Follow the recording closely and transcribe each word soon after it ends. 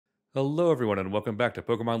Hello, everyone, and welcome back to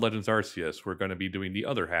Pokemon Legends Arceus. We're going to be doing the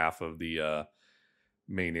other half of the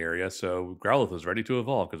main area, so Growlithe is ready to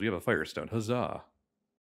evolve because we have a Firestone. Huzzah!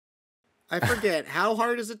 I forget, how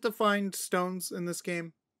hard is it to find stones in this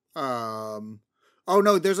game? Oh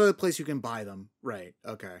no, there's a place you can buy them. Right,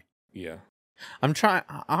 okay. Yeah. I'm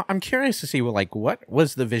curious to see what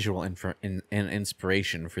was the visual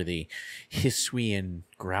inspiration for the Hisuian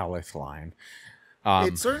Growlithe line.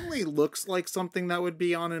 It certainly looks like something that would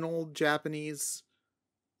be on an old Japanese,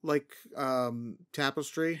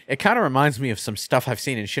 tapestry. It kind of reminds me of some stuff I've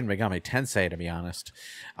seen in Shin Megami Tensei, to be honest.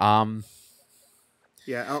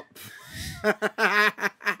 Yeah.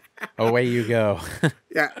 Away you go.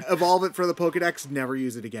 Yeah, evolve it for the Pokédex, never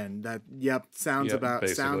use it again. Sounds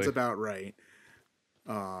basically. about right.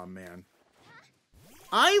 Oh man.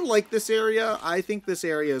 I like this area. I think this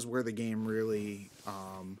area is where the game really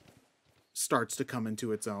starts to come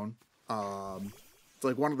into its own. It's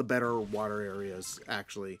like one of the better water areas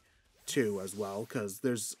actually too as well, because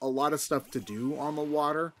there's a lot of stuff to do on the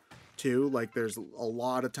water too. Like there's a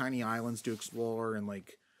lot of tiny islands to explore and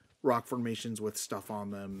like rock formations with stuff on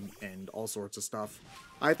them and all sorts of stuff.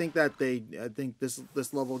 I think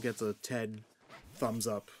this level gets a TED thumbs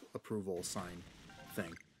up approval sign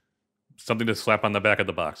thing. Something to slap on the back of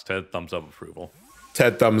the box. Ted, thumbs up approval.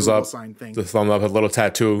 Ted thumbs Approval up. sign thing. The thumb up, a little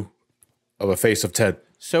tattoo of a face of Ted.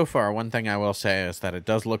 So far, one thing I will say is that it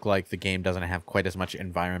does look like the game doesn't have quite as much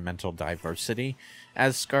environmental diversity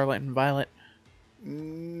as Scarlet and Violet.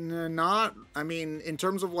 Not, I mean, in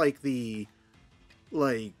terms of obviously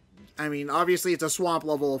it's a swamp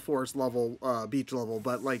level, a forest level, beach level,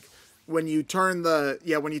 but like when you turn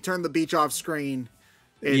the beach off screen,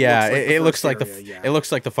 it looks like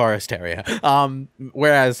the forest area.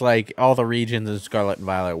 Whereas like all the regions in Scarlet and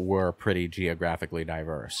Violet were pretty geographically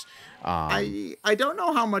diverse. I don't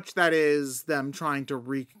know how much that is them trying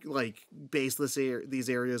to base these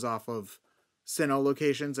areas off of Sinnoh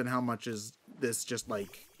locations, and how much is this just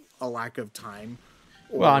like a lack of time.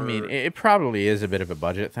 Well, I mean, it probably is a bit of a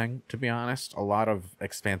budget thing, to be honest. A lot of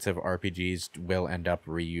expansive RPGs will end up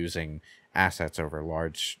reusing assets over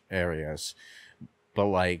large areas. But,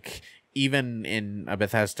 like, even in a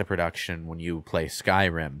Bethesda production, when you play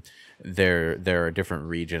Skyrim, there are different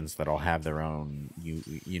regions that'll have their own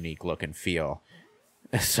unique look and feel.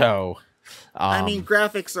 So... I mean,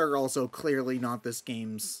 graphics are also clearly not this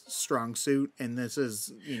game's strong suit, and this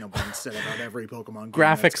is, been said about every Pokemon game.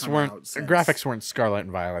 Graphics weren't Scarlet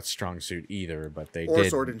and Violet's strong suit either, but they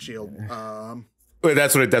did. Sword and Shield.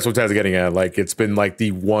 That's what Ted's getting at. Like, it's been like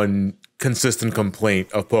the one consistent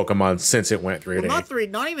complaint of Pokemon since it went 3D. Well,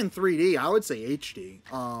 not even 3D. I would say HD.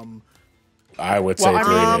 I would say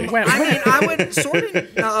 3D.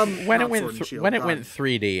 When it went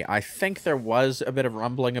 3D, I think there was a bit of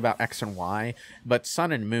rumbling about X and Y, but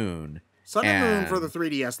Sun and Moon for the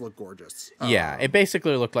 3DS looked gorgeous. Yeah, it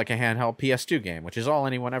basically looked like a handheld PS2 game, which is all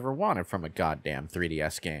anyone ever wanted from a goddamn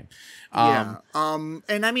 3DS game. And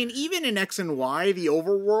I mean, even in X and Y, the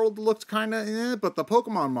overworld looked kind of, but the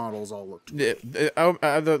Pokemon models all looked cool.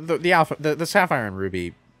 The Sapphire and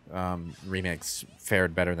Ruby remakes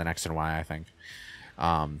fared better than X and Y, I think.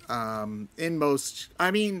 In most,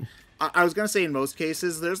 I mean, I was gonna say in most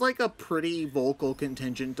cases, there's like a pretty vocal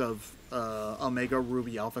contingent of Omega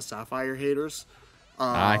Ruby Alpha Sapphire haters.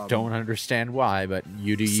 I don't understand why, but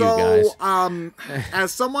you do, you guys.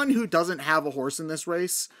 As someone who doesn't have a horse in this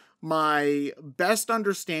race, my best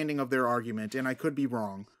understanding of their argument, and I could be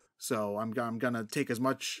wrong, so I'm gonna take as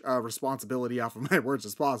much responsibility off of my words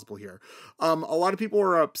as possible here. A lot of people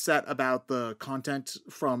were upset about the content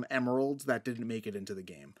from Emerald that didn't make it into the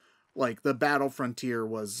game. Like, the Battle Frontier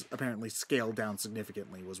was apparently scaled down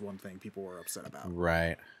significantly, was one thing people were upset about.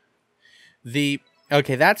 Right.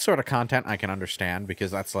 That sort of content I can understand,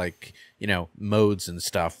 because that's like, modes and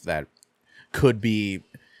stuff that could be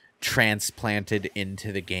transplanted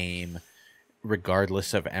into the game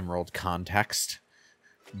regardless of Emerald context.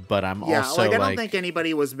 But I don't think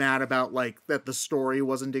anybody was mad about like that the story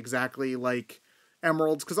wasn't exactly like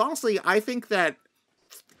Emerald's, because honestly, I think that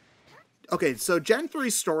so Gen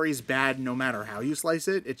 3's story's bad no matter how you slice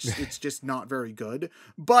it. It's just not very good.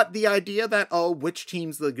 But the idea that which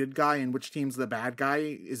team's the good guy and which team's the bad guy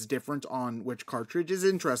is different on which cartridge is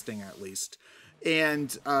interesting, at least.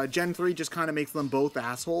 And Gen 3 just kind of makes them both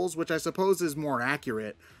assholes, which I suppose is more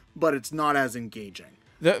accurate, but it's not as engaging.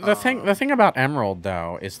 The thing about Emerald,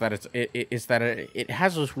 though, is that it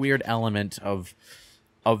has this weird element of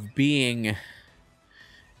being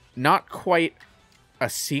not quite a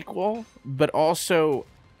sequel, but also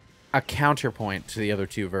a counterpoint to the other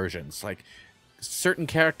two versions. Like, certain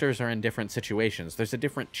characters are in different situations. There's a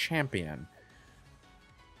different champion.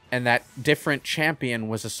 and that different champion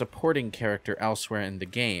was a supporting character elsewhere in the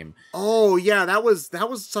game. Oh yeah, that was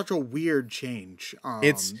such a weird change.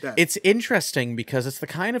 It's interesting because it's the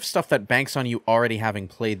kind of stuff that banks on you already having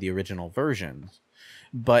played the original version,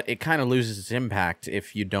 but it kind of loses its impact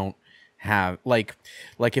if you don't have like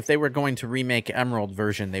if they were going to remake Emerald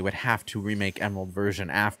version, they would have to remake Emerald version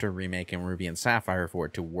after remaking Ruby and Sapphire for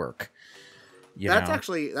it to work.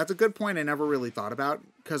 That's a good point I never really thought about,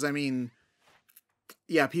 because I mean,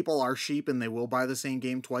 yeah, people are sheep and they will buy the same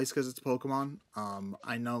game twice because it's Pokemon.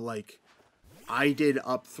 I know, like, I did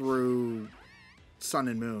up through Sun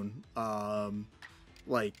and Moon.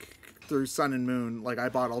 Through Sun and Moon, like, I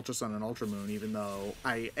bought Ultra Sun and Ultra Moon, even though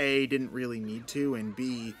I, A, didn't really need to, and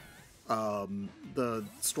B, the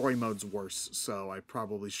story mode's worse, so I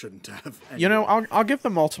probably shouldn't have. Anyway. You know, I'll give the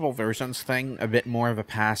multiple versions thing a bit more of a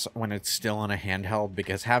pass when it's still on a handheld,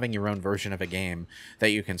 because having your own version of a game that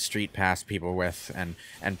you can street pass people with and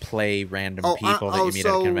play random people that you meet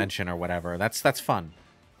at a convention or whatever, that's fun.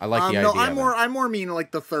 I like the idea. No, I more mean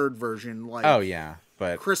like the third version, like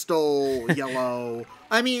but Crystal, Yellow.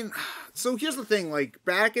 I mean, so here's the thing, like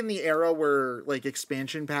back in the era where like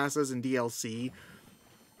expansion passes and DLC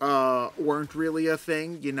weren't really a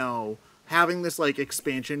thing, you know, having this like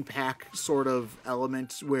expansion pack sort of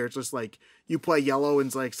element where it's just like you play Yellow and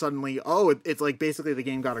it's like suddenly, it's like basically the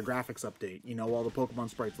game got a graphics update, you know, all the Pokemon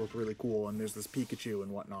sprites look really cool and there's this Pikachu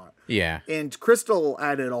and whatnot. Yeah. And Crystal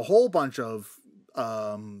added a whole bunch of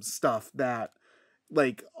stuff that,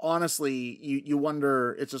 like, honestly, you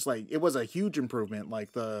wonder, it's just like, it was a huge improvement.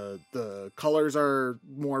 Like the colors are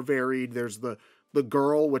more varied. There's the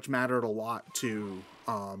girl, which mattered a lot to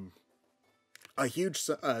a huge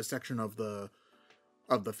section of the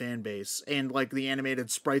fan base, and like the animated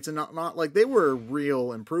sprites and not like they were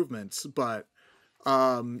real improvements, but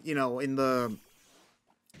you know, in the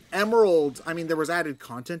Emerald, I mean, there was added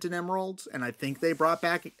content in Emerald, and I think they brought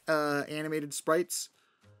back animated sprites,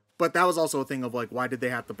 but that was also a thing of like, why did they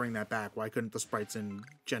have to bring that back? Why couldn't the sprites in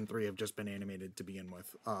Gen 3 have just been animated to begin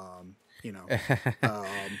with? You know.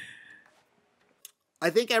 I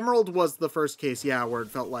think Emerald was the first case, where it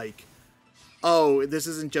felt like, oh, this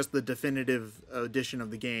isn't just the definitive edition of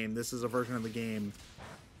the game. This is a version of the game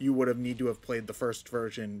you would have need to have played the first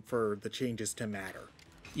version for the changes to matter.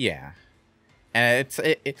 Yeah. And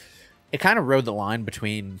it kind of rode the line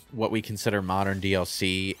between what we consider modern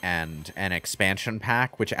DLC and an expansion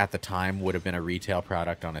pack, which at the time would have been a retail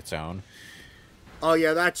product on its own. Oh,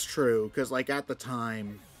 yeah, that's true. Because, like, at the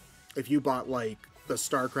time, if you bought, like, the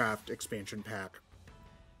StarCraft expansion pack,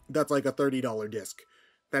 that's like a $30 disc.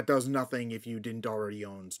 That does nothing if you didn't already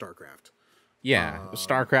own StarCraft. Yeah,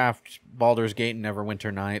 StarCraft, Baldur's Gate, and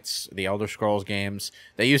Neverwinter Nights, the Elder Scrolls games,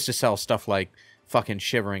 they used to sell stuff like fucking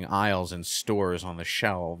Shivering Isles in stores on the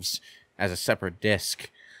shelves as a separate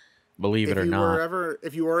disc, believe it or not.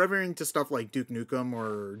 If you were ever into stuff like Duke Nukem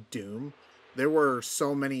or Doom, there were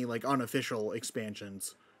so many like unofficial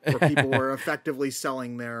expansions where people were effectively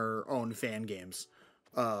selling their own fan games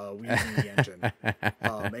using the engine,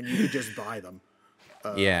 and you could just buy them.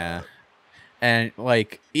 Yeah, and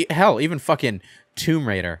like hell, even fucking Tomb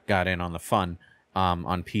Raider got in on the fun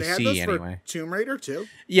on PC. They had those anyway. For Tomb Raider too.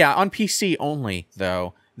 Yeah, on PC only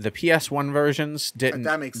though. The PS1 versions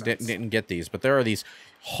didn't get these, but there are these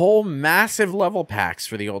whole massive level packs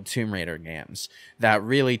for the old Tomb Raider games that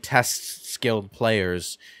really test skilled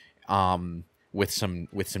players with some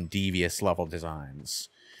devious level designs.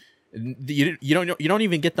 You don't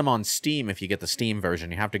even get them on Steam if you get the Steam version.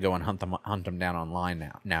 You have to go and hunt them down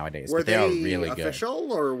online nowadays. Were they are really official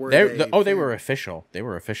good. Or were they? They were official. They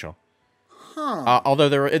were official. Huh. Although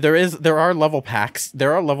there are level packs,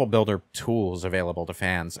 there are level builder tools available to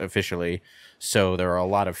fans officially, so there are a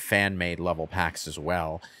lot of fan made level packs as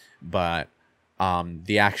well. But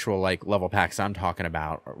the actual like level packs I'm talking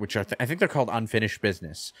about, which are I think they're called Unfinished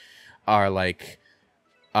Business, are like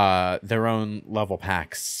their own level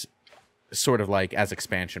packs, sort of like as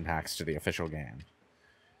expansion packs to the official game.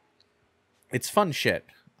 It's fun shit.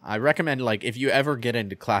 I recommend, like, if you ever get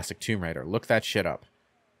into classic Tomb Raider, look that shit up.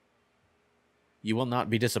 You will not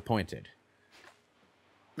be disappointed.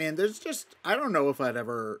 Man, there's just, I don't know if I'm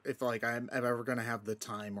ever going to have the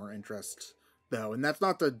time or interest, though. And that's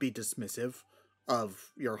not to be dismissive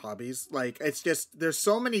of your hobbies. Like, it's just, there's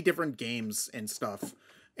so many different games and stuff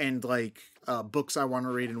and, like, books I want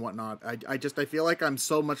to read and whatnot. I feel like I'm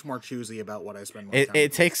so much more choosy about what I spend my time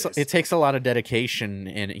with. It takes a lot of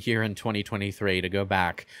dedication here in 2023 to go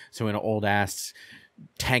back to an old-ass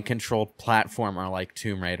tank-controlled platformer like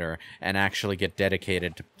Tomb Raider and actually get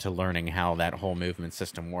dedicated to learning how that whole movement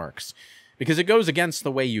system works, because it goes against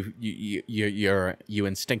the way you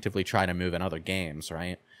instinctively try to move in other games,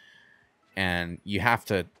 right? and you have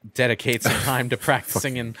to dedicate some time to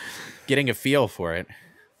practicing and getting a feel for it.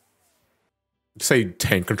 Say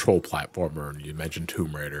tank control platformer, and you mentioned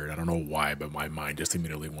Tomb Raider. I don't know why, but my mind just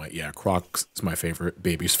immediately went, yeah, Croc's my favorite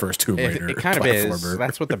baby's first Tomb Raider. It kind of platformer. is.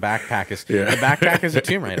 That's what the backpack is. Yeah. The backpack is a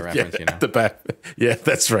Tomb Raider reference, you know. The back, yeah,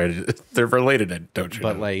 that's right. They're related, don't you?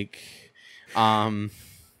 But know? like,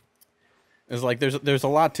 it's like there's a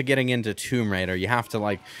lot to getting into Tomb Raider. You have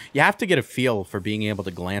to get a feel for being able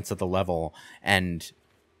to glance at the level and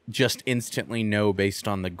just instantly know based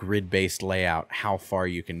on the grid-based layout how far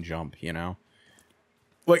you can jump, you know?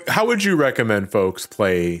 Like, how would you recommend folks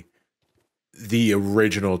play the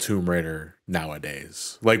original Tomb Raider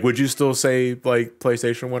nowadays? Like, would you still say like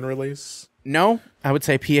PlayStation 1 release? No, I would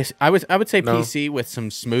say I would say No. PC with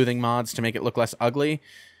some smoothing mods to make it look less ugly.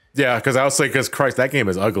 Yeah, because I was like, because Christ, that game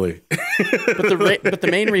is ugly. But the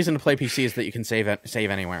main reason to play PC is that you can save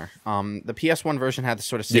anywhere. The PS1 version had this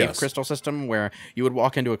sort of save crystal system where you would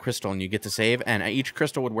walk into a crystal and you get to save, and each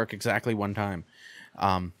crystal would work exactly one time.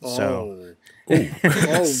 So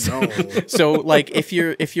no. so like if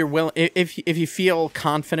you feel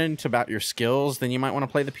confident about your skills, then you might want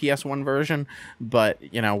to play the PS1 version. But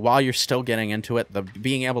you know, while you're still getting into it, the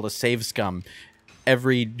being able to save scum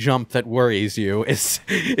every jump that worries you is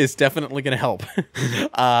definitely going to help.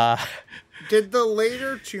 Did the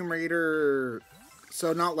later Tomb Raider,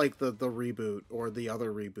 so not like the reboot or the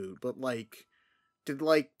other reboot, but like, did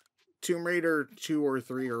like Tomb Raider 2 or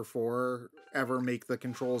 3 or 4 ever make the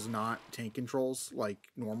controls not tank controls, like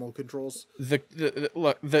normal controls?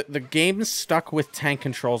 The game stuck with tank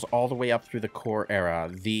controls all the way up through the core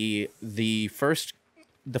era. The first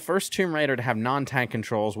Tomb Raider to have non-tank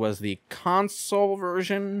controls was the console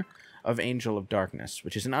version of Angel of Darkness,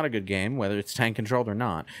 which is not a good game, whether it's tank controlled or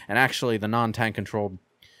not. And actually, the non-tank controlled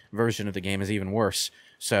version of the game is even worse.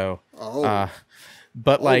 So,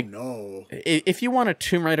 but like, no. If you want a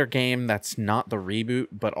Tomb Raider game that's not the reboot,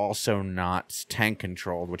 but also not tank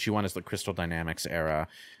controlled, what you want is the Crystal Dynamics era,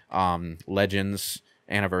 Legends,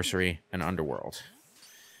 Anniversary, and Underworld.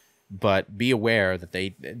 But be aware that they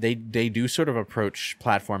do sort of approach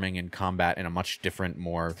platforming and combat in a much different,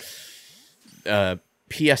 more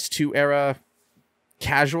PS2 era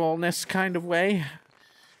casualness kind of way.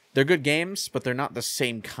 They're good games, but they're not the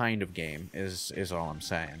same kind of game, is all I'm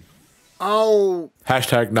saying. Oh.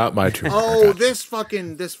 Hashtag not my Tomb Raider. Oh, this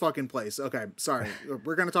fucking place. Okay, sorry.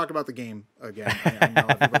 We're going to talk about the game again. I know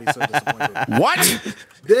everybody's so disappointed. What?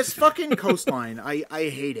 This fucking coastline, I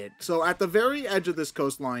hate it. So at the very edge of this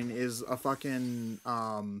coastline is a fucking,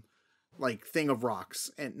 like, thing of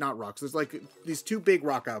rocks. And not rocks. There's, like, these two big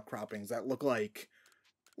rock outcroppings that look like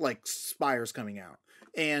spires coming out.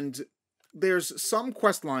 And there's some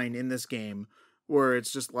quest line in this game where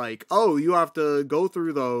it's just like, oh, you have to go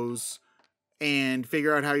through those and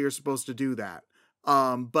figure out how you're supposed to do that.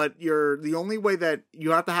 But the only way that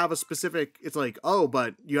you have to have a specific, it's like, oh,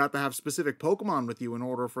 but you have to have specific Pokemon with you in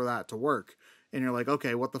order for that to work. And you're like,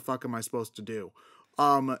 okay, what the fuck am I supposed to do?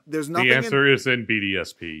 There's nothing. The answer is in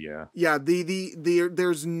BDSP, yeah. Yeah,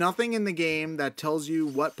 there's nothing in the game that tells you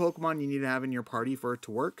what Pokemon you need to have in your party for it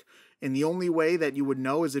to work. And the only way that you would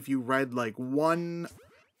know is if you read like one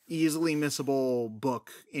easily missable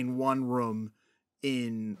book in one room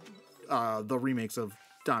in the remakes of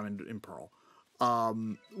Diamond and Pearl,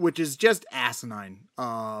 which is just asinine.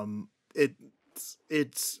 It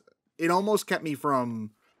almost kept me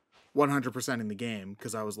from 100% in the game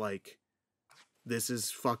because I was like, this is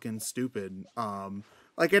fucking stupid.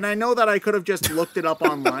 Like, and I know that I could have just looked it up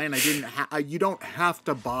online. You don't have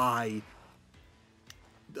to buy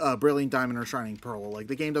Brilliant Diamond or Shining Pearl. Like,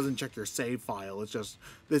 the game doesn't check your save file. It's just,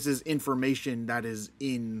 this is information that is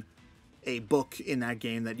in a book in that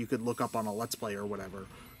game that you could look up on a Let's Play or whatever.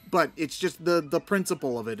 But it's just the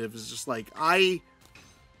principle of it. It was just like, I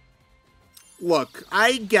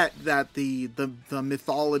get that the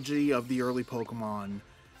mythology of the early Pokemon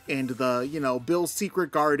and the, Bill's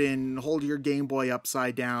Secret Garden, hold your Game Boy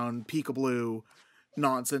upside down, Peekaboo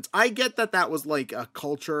nonsense. I get that was like a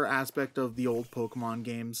culture aspect of the old Pokemon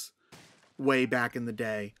games way back in the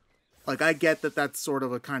day. Like, I get that that's sort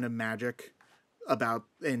of a kind of magic about,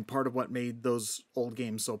 and part of what made those old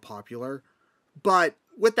games so popular. But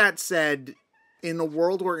with that said, in a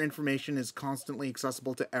world where information is constantly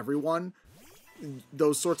accessible to everyone,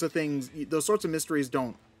 those sorts of things, those sorts of mysteries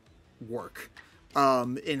don't work.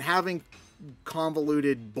 And having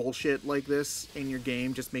convoluted bullshit like this in your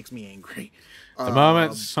game just makes me angry. The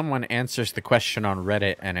moment someone answers the question on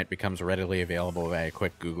Reddit and it becomes readily available by a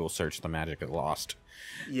quick Google search, the magic is lost.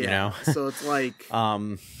 Yeah, you know? So it's like...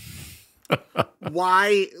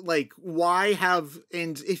 why have,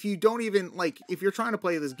 and if you don't even, like, if you're trying to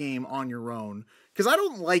play this game on your own, because I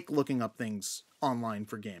don't like looking up things online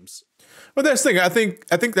for games. But that's the thing.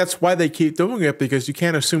 I think that's why they keep doing it, because you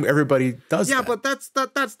can't assume everybody does that. Yeah, but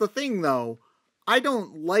that's the thing, though. I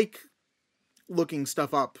don't like looking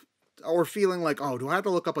stuff up or feeling like, oh, do I have to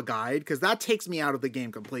look up a guide? Because that takes me out of the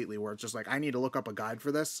game completely, where it's just like, I need to look up a guide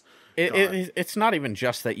for this. It's not even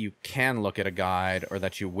just that you can look at a guide or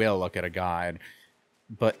that you will look at a guide,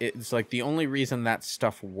 but it's like the only reason that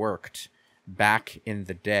stuff worked back in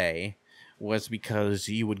the day was because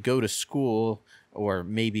you would go to school or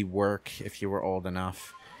maybe work if you were old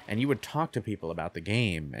enough, and you would talk to people about the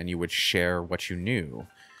game, and you would share what you knew.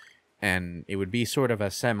 And it would be sort of a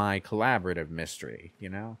semi-collaborative mystery, you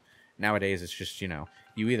know? Nowadays, it's just, you know,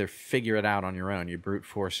 you either figure it out on your own, you brute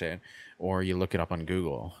force it, or you look it up on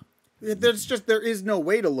Google. There is no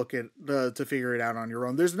way to look at to figure it out on your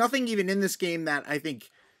own. There's nothing even in this game that I think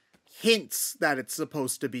hints that it's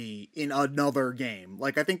supposed to be in another game.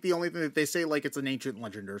 Like, I think the only thing that they say, like, it's an ancient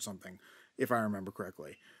legend or something, if I remember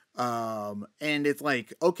correctly. And it's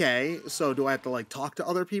like, okay, so do I have to, like, talk to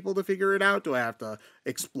other people to figure it out? Do I have to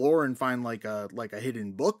explore and find like a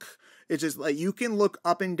hidden book? It's just like, you can look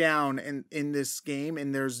up and down in this game,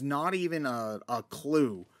 and there's not even a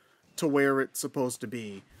clue to where it's supposed to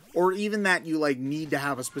be, or even that you, like, need to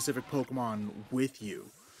have a specific Pokemon with you.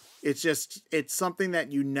 It's just, it's something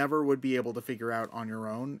that you never would be able to figure out on your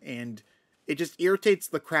own, and it just irritates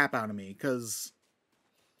the crap out of me, because,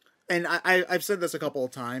 and I've said this a couple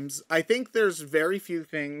of times, I think there's very few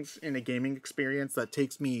things in a gaming experience that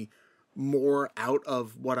takes me more out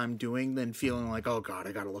of what I'm doing than feeling like, oh god,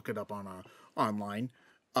 I gotta look it up online.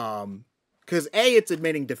 Because A, it's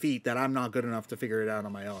admitting defeat, that I'm not good enough to figure it out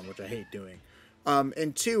on my own, which I hate doing.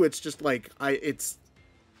 And two, it's just like, it's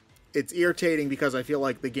irritating because I feel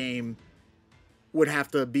like the game would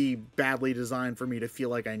have to be badly designed for me to feel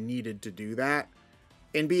like I needed to do that.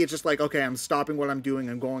 And B, it's just like, okay, I'm stopping what I'm doing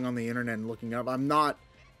and going on the internet and looking up. I'm not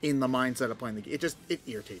in the mindset of playing the game. It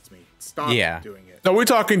irritates me. Stop doing it. Are we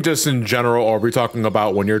talking just in general, or are we talking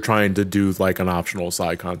about when you're trying to do, like, an optional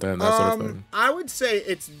side content, that sort of thing? I would say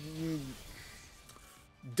it's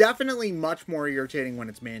definitely much more irritating when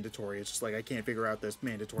it's mandatory. It's just like, I can't figure out this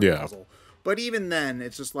mandatory puzzle. But even then,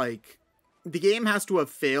 it's just like, the game has to have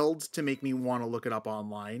failed to make me want to look it up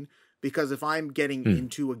online. Because if I'm getting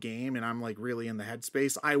into a game and I'm, like, really in the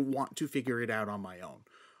headspace, I want to figure it out on my own.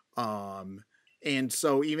 And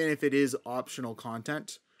so even if it is optional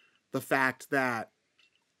content, the fact that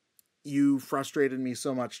you frustrated me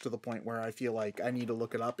so much to the point where I feel like I need to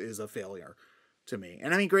look it up is a failure to me.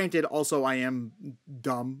 And I mean, granted, also I am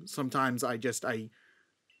dumb. Sometimes I can't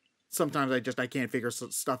figure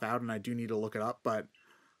stuff out and I do need to look it up, but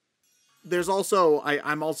there's also,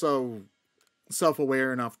 I'm also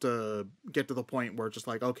self-aware enough to get to the point where it's just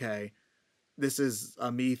like, okay, this is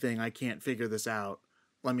a me thing. I can't figure this out.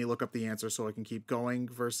 Let me look up the answer so I can keep going,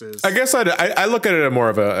 versus... I guess I look at it more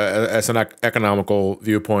of as an economical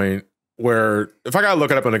viewpoint, where if I gotta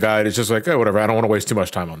look it up in a guide, it's just like, oh, whatever, I don't want to waste too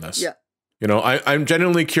much time on this. Yeah. You know, I'm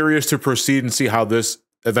genuinely curious to proceed and see how this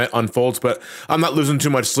event unfolds, but I'm not losing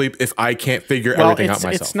too much sleep if I can't figure everything out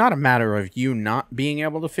myself. It's not a matter of you not being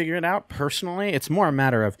able to figure it out personally. It's more a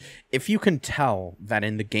matter of, if you can tell that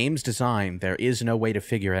in the game's design there is no way to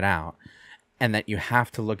figure it out, and that you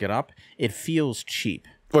have to look it up, it feels cheap.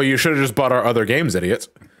 Well, you should have just bought our other games, idiots.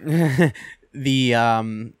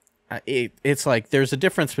 It's like, there's a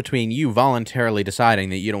difference between you voluntarily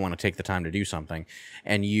deciding that you don't want to take the time to do something,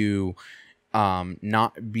 and you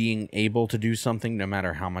not being able to do something no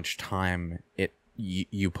matter how much time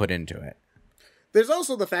you put into it. There's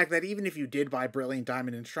also the fact that even if you did buy Brilliant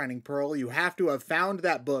Diamond and Shining Pearl, you have to have found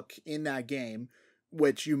that book in that game,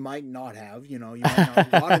 which you might not have. You know, you might not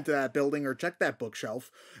have gone into that building or checked that bookshelf.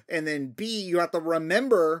 And then B, you have to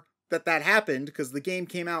remember that happened, because the game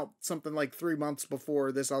came out something like 3 months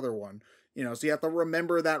before this other one. You know, so you have to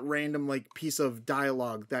remember that random, like, piece of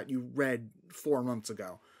dialogue that you read 4 months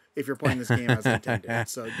ago if you're playing this game as intended.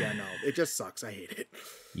 So yeah, no, it just sucks. I hate it.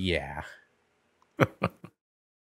 Yeah.